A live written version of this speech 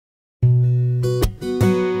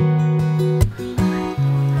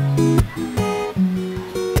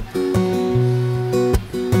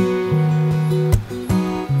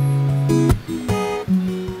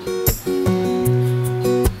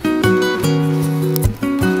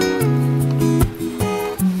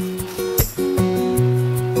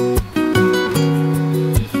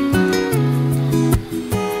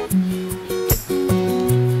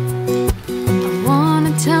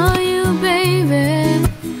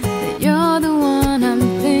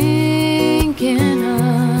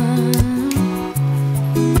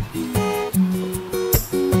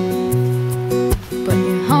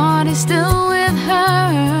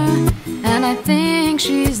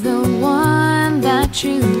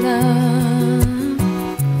true love.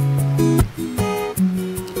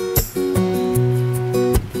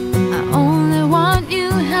 I only want you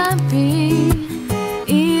happy,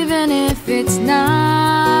 even if it's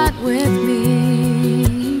not with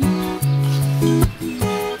me.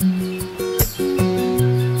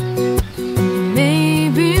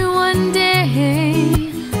 Maybe one day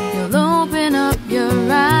you'll open up your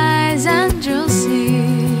eyes and you'll see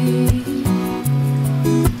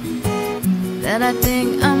that I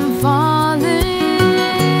think I'm falling.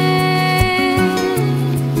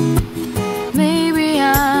 Maybe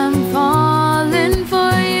I'm falling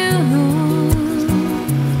for you.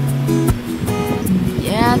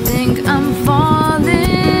 Yeah, I think I'm falling.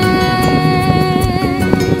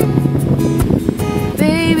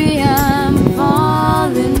 Baby, I'm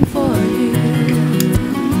falling for you.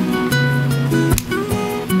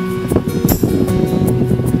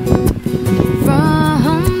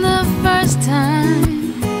 From the first time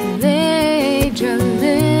you laid your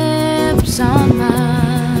lips on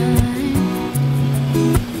mine,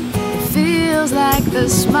 it feels like the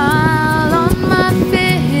smile on my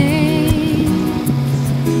face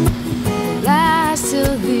will last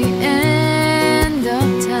till the end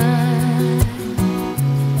of time.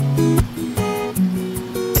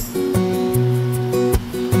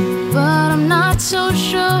 But I'm not so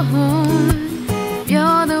sure if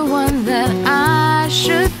you're the one that I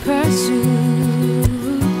should pursue.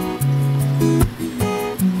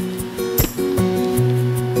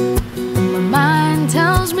 My mind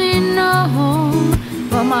tells me no,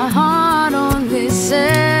 but my heart only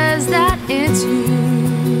says that it's you.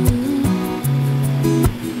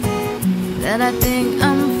 That I think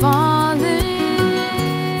I'm